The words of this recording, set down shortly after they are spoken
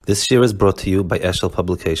This year is brought to you by Eshel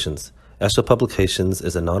Publications. Eshel Publications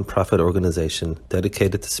is a non-profit organization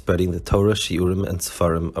dedicated to spreading the Torah, Shiurim, and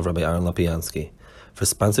Sefarim of Rabbi Aaron Lapiansky. For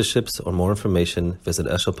sponsorships or more information, visit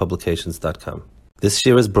eshelpublications.com. This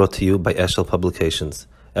year is brought to you by Eshel Publications.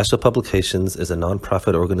 Eshel Publications is a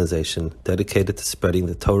non-profit organization dedicated to spreading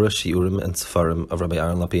the Torah, Shiurim, and Sefarim of Rabbi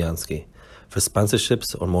Aaron Lapiansky. For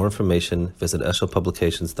sponsorships or more information, visit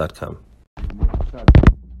eshelpublications.com.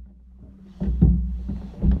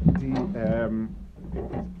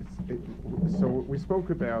 So we spoke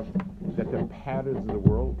about that the patterns of the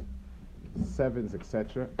world, sevens,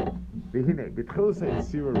 etc.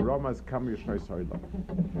 Ramas kam yishnoy soila.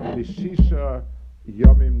 Shisha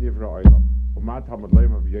yomim nivra oila. Umat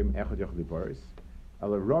hamadleim of yom echad yoch liboris.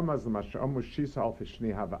 Ala Ramas l'mashamu shisa al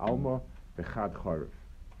fishni have alma bechad chorev.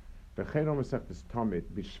 V'chein omesech b'stomit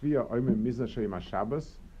b'shvia oimim mizna sheyim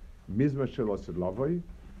ha-Shabbos mizma shelo sedlavoi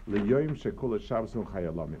liyoyim shekul ha-Shabbos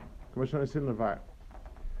unchayalamim. K'mo sh'nosim levayah.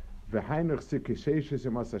 V'hainach sikisheishes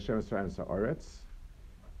yamas Hashem Yisrael sa'aretz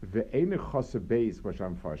v'einach chasa beis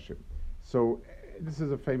b'sham farshim. So this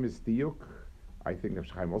is a famous diuk. I think Rav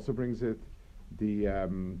Chaim also brings it.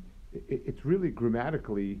 It's really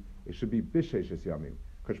grammatically it should be b'sheishes yamim.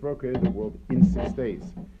 Kadosh Baruch Hu created the world in 6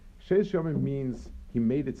 days. Sheish yamim means he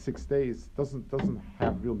made it 6 days. Doesn't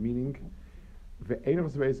have real meaning. V'einach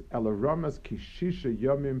chasa beis ela ramas kishisha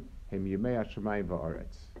yamim hem yemei hashamayim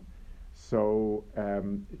va'aretz. So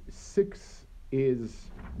 6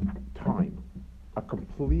 is time. A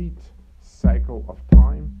complete cycle of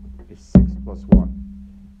time is 6 plus 1.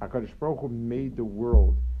 HaKadosh Baruch Hu made the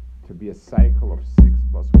world to be a cycle of 6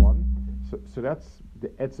 plus 1. So that's the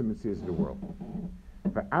etzem mitzvahs of the world.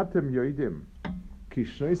 V'atem yoidim ki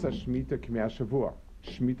shnois ha-shmita k'mei ha-shavua.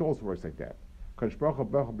 Shmita also works like that. HaKadosh Baruch Hu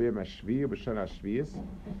b'ach b'yom ha-shvi b'shana ha-shviyis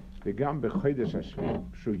v'gam b'chodesh ha-shvi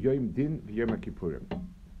shu yom din v'yom ha-kippurim.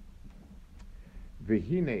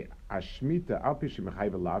 V'hine Ashmita al pishi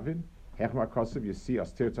mechayv lavin hechma kosev you see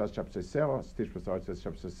as Toras chapter 7 stish besar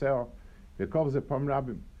chapter 7 v'kol ze pam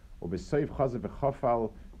rabim u'b'soif chazav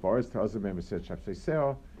v'chafal v'oris ta'azim emeset chapter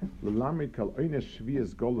 7 l'lamid kal oines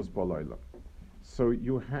shviyas golus b'loyla. So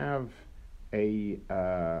you have the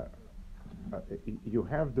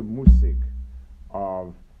musig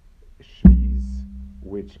of shviz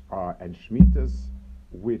which are and shmitas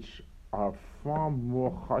which are far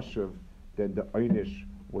more chashuv than the Einish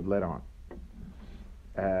would let on.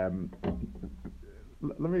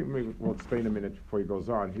 We'll explain a minute before he goes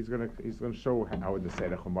on. He's going to show how in the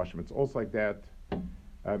Seder Chumashim it's also like that.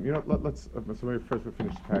 Let's maybe first we'll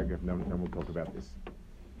finish the paragraph, and then we'll talk about this.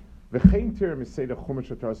 V'chein tir miseder Chumash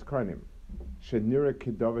Toras Karnim shenira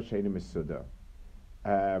kidava sheini misuda.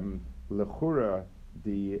 Lechura,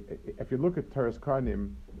 if you look at Toras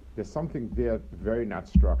Karnim, there's something there very not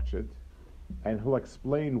structured. And he'll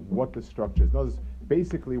explain what the structure is. Notice,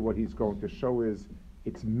 basically what he's going to show is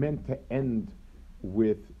it's meant to end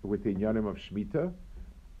with the Inyanim of Shemitah.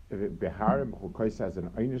 Beharim, Chukois has an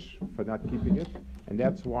Einish for not keeping it, and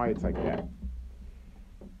that's why it's like that.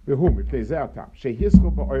 So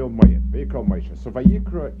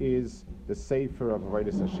Vayikra is the Sefer of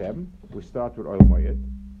Avodas Hashem. We start with Oil Moyed.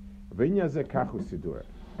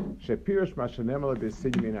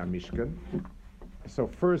 So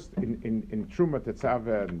first, in Truma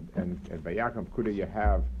Tetzaveh and Vayakam Kuda, you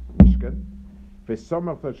have Mishkan.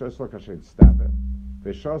 V'somach l'shoslach hashem stave.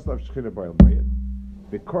 V'shoslav shchina b'oil moyed.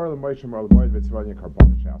 V'kor l'moyed shem oil moyed v'tzvanya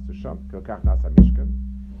karbon shas sham kilkach nasa Mishkan.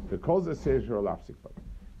 V'kol ze seir olafsikot.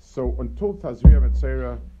 So until Tazriya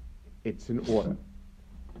Metzera, it's in order.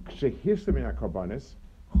 Kshehishtem in karbonis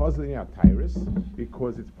chazlin ya tyrus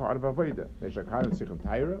because it's part of Avodah. V'shakarim sichim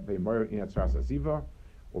tyra v'imoyer in atzras aziva.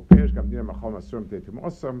 Or Perish Gamdina Machal Masurim Tetum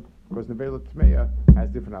Osam, because Nevela Tmeya has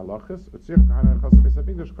different halachas. Utzir Kahana Chasam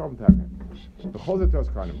Besabindush Kom Tagim. The Chazat Tos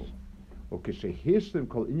Karnimu. O Kishehishlim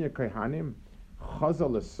Kol Inya Kaihanim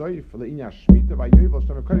Chazal Lesoif Leinya Shmita Vayovel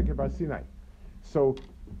Shem Kodik Bar Sinai. So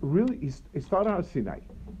really, he started out Sinai.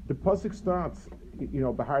 The pasuk starts,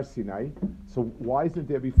 Bahar Sinai. So why isn't it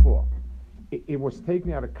there before? It was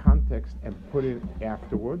taken out of context and put in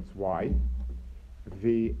afterwards. Why?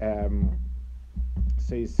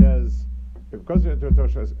 So he says, because the Torah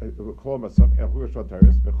says, "Kol Masaf Elchur Shal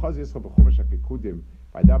Taris, V'chaz Yisrael B'chumash HaPikudim,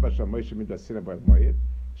 V'adav Hashem Moshe Mid L'Sina B'Oel Moed,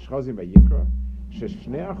 Shchazim V'Yikra,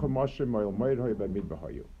 Sheshnei HaChumashim Moel Moed Hoy B'Mid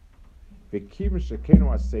B'Hoyu, V'kim Shekenu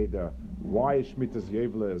HaSeder, why Shmitas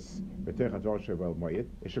Yevles V'Tech HaDor Shel B'Oel Moed?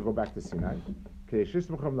 It should go back to Sinai. K'dei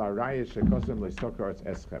Shishmachem La'Arayah Shekosim L'Istok Ha'aretz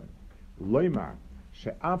Eschem, Loima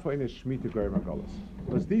She'af Ha'Ein Shmita Goyim HaGolos.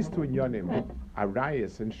 Because these two inyanim,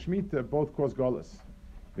 Arayas and Shmita, both cause Golos.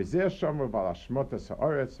 V'zeh Shomer V'al Hashmota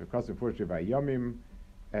Sa'aretz V'Kosim Furshi V'Ayomim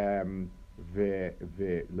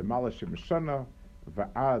Ve'lemala shemeshana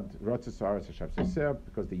va'ad rotzes haaretz hashav seseh,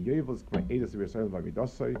 because the yevels k'may eidas v'yisrael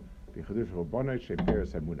v'amidosai v'chadush v'rabonai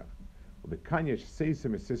she'peres hamunach u'bekanya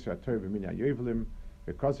she'seisem esisra atoy v'minyan yevelim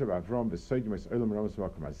v'koser v'avrom v'soydim es olam ramos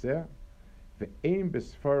v'akom hazeh ve'eim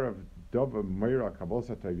b'sfarav dova meira kabol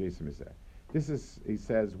satoy v'yesem hazeh. This is, he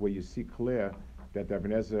says, where you see clear that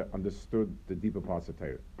Ibn Ezra understood the deeper parts of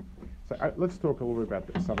Torah. So let's talk a little bit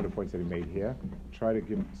about some of the points that he made here. Try to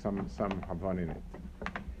give some havan in it.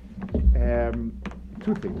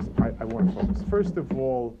 Two things I want to focus. First of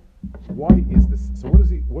all, why is this? So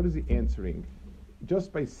what is he answering?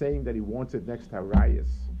 Just by saying that he wants it next to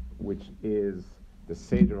Harayas, which is the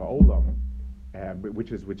Seder Olam,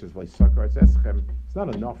 which is V'Yisakar Eschem, it's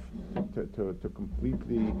not enough to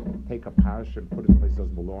completely take a parish and put it in place it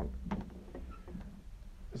doesn't belong.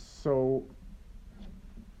 So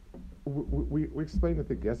we explained it,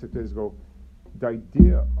 I guess, 2 days ago. The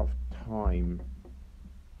idea of time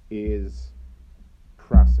is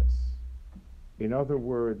process. In other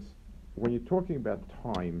words, when you're talking about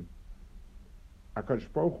time, HaKadosh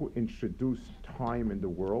Baruch Hu introduced time in the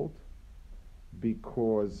world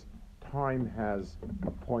because time has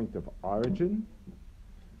a point of origin,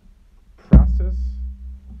 process,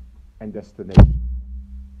 and destination.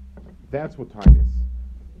 That's what time is.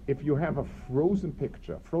 If you have a frozen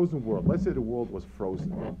picture, frozen world, let's say the world was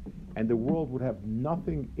frozen, and the world would have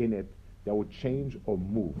nothing in it that would change or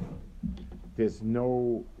move, then there's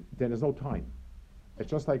no time. It's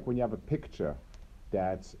just like when you have a picture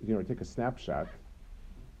that's, take a snapshot,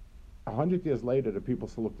 100 years later, the people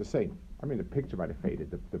still look the same. I mean, the picture might have faded,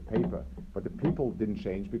 the paper, but the people didn't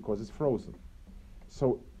change because it's frozen.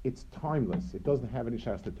 So it's timeless. It doesn't have any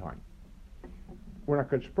chance to time. When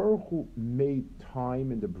HaKadosh Baruch Hu made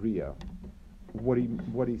time in the Bria, what he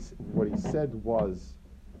said was,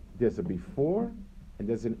 there's a before and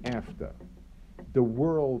there's an after. The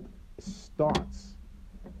world starts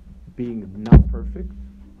being not perfect.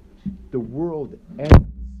 The world ends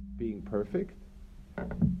being perfect.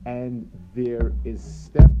 And there is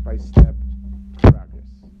step-by-step progress.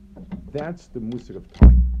 That's the musik of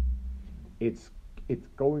time. It's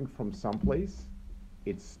going from someplace,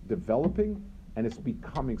 it's developing, and it's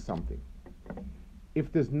becoming something.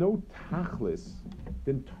 If there's no tachlis,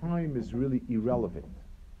 then time is really irrelevant.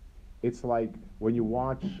 It's like when you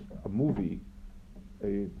watch a movie,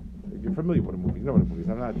 you're familiar with a movie, you know what a movie is,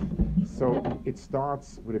 I'm not. So it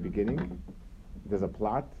starts with a beginning, there's a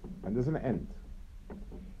plot, and there's an end.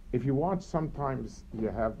 If you watch, sometimes you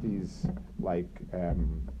have these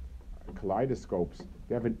kaleidoscopes.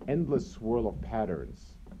 They have an endless swirl of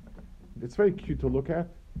patterns. It's very cute to look at,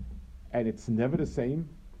 and it's never the same,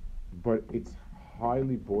 but it's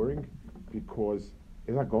highly boring because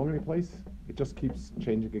it's not going anyplace. It just keeps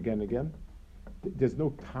changing again and again. There's no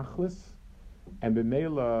tachlis, and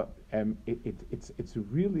b'meila, it's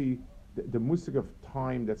really the musik of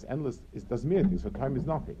time that's endless. It doesn't mean anything. So time is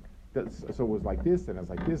nothing. So it was like this, and it's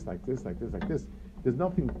like this, like this, like this, like this. There's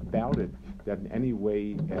nothing about it that in any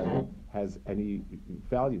way has any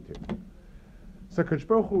value to it. So HaKadosh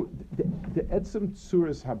Baruch Hu, the Etzem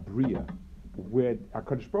Tzuras Habriya, where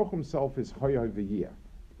HaKadosh Baruch Hu himself is Hoya V'yeh,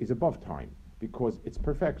 is above time, because it's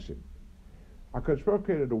perfection. HaKadosh Baruch Hu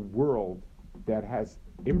created a world that has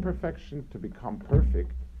imperfection to become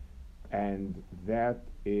perfect, and that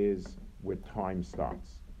is where time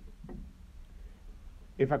starts.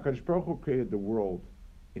 If HaKadosh Baruch Hu created the world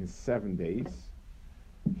in 7 days,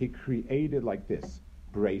 he created like this.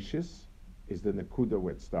 Bereishis is the Nekuda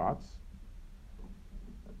where it starts.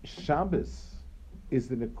 Shabbos is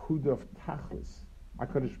the Nekuda of Tachlis.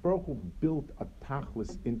 HaKadosh Baruch Hu built a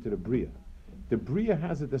Tachlis into the Bria. The Bria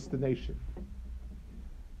has a destination.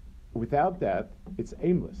 Without that, it's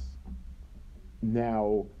aimless.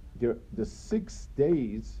 Now, the 6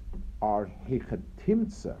 days are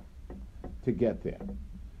Hechatimtza to get there.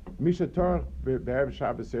 Mishator be'erev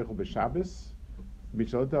Shabbos yochel b'Shabbos,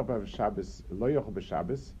 Mishator be'erev Shabbos lo yochel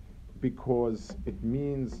b'Shabbos, because it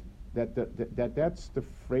means that that's the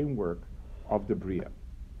framework of the Bria.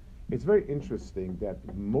 It's very interesting that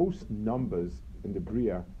most numbers in the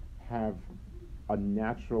Bria have a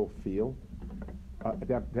natural feel,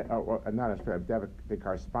 they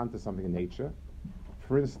correspond to something in nature.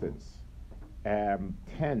 For instance,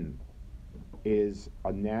 10 is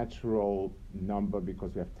a natural number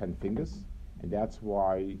because we have 10 fingers, and that's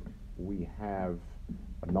why we have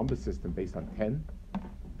a number system based on 10,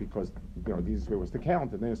 because these ways to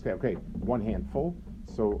count, and then you say, okay, one handful,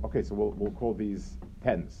 so we'll call these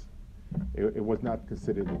tens. It was not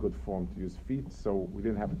considered a good form to use feet, so we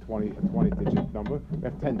didn't have a 20 digit number. We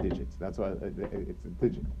have 10 digits. That's why it's a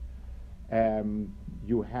digit.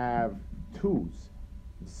 you have twos.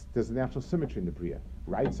 There's a natural symmetry in the Bria,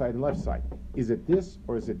 right side and left side. Is it this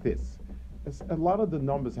or is it this? A lot of the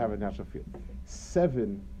numbers have a natural field.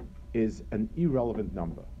 7 is an irrelevant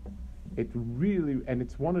number. It really, and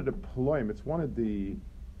it's one of the ploim, it's one of the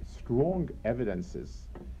strong evidences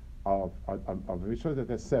of Mishnah that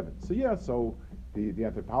there's 7. So yeah, so the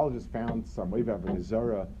anthropologist found some wave of a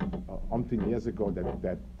Mizora umpteen years ago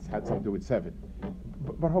that had something to do with 7.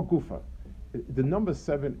 But Hagufa, the number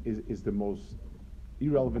 7 is the most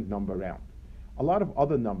irrelevant number around. A lot of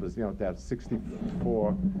other numbers, that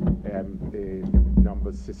 64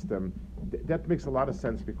 number system, that makes a lot of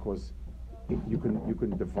sense because you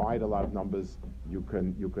can divide a lot of numbers, you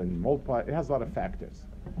can multiply. It has a lot of factors.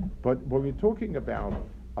 But when we're talking about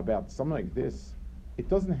something like this, it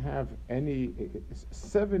doesn't have any.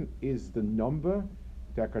 7 is the number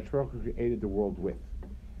that Kachroch created the world with,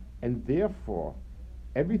 and therefore,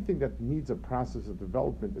 everything that needs a process of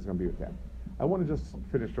development is going to be with that. I want to just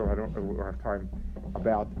finish off. I don't have time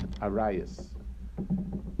about Arayas.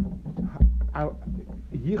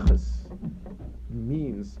 Yichus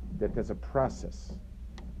means that there's a process.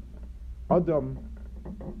 Adam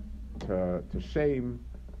to Shem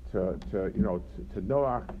to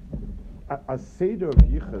Noach. A seder of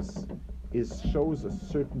Yichus shows a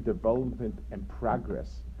certain development and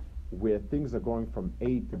progress where things are going from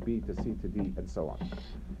A to B to C to D and so on.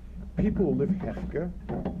 People who live Hefker,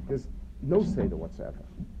 there's no Seder whatsoever.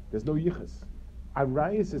 There's no Yichus.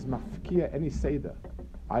 Arayas is mafkia any Seder.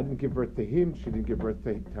 I didn't give birth to him, she didn't give birth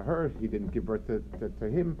to her, he didn't give birth to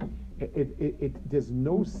him. There's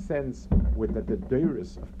no sense with that the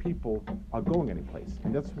deiris of people are going anyplace.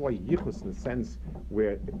 And that's why Yichus in the sense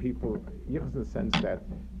where Yichus in the sense that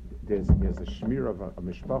there's a shmir of a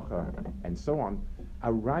mishpacha and so on.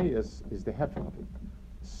 Arayas is the hefek of it.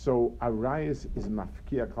 So Arayas is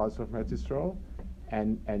mafkia Klal of Eretz Yisrael,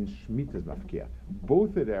 and Shemitah is mafkia.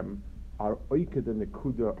 Both of them are oiked and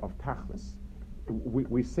nekuda of tachlis.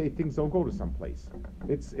 We say things don't go to some place.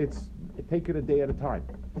 It's take it a day at a time.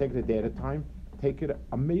 Take it a day at a time. Take it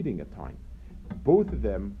a meeting at a time. Both of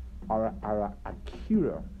them are a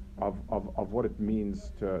kira of what it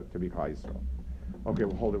means to be Klal Yisrael. Okay,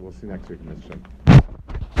 we'll hold it. We'll see you next week in this show.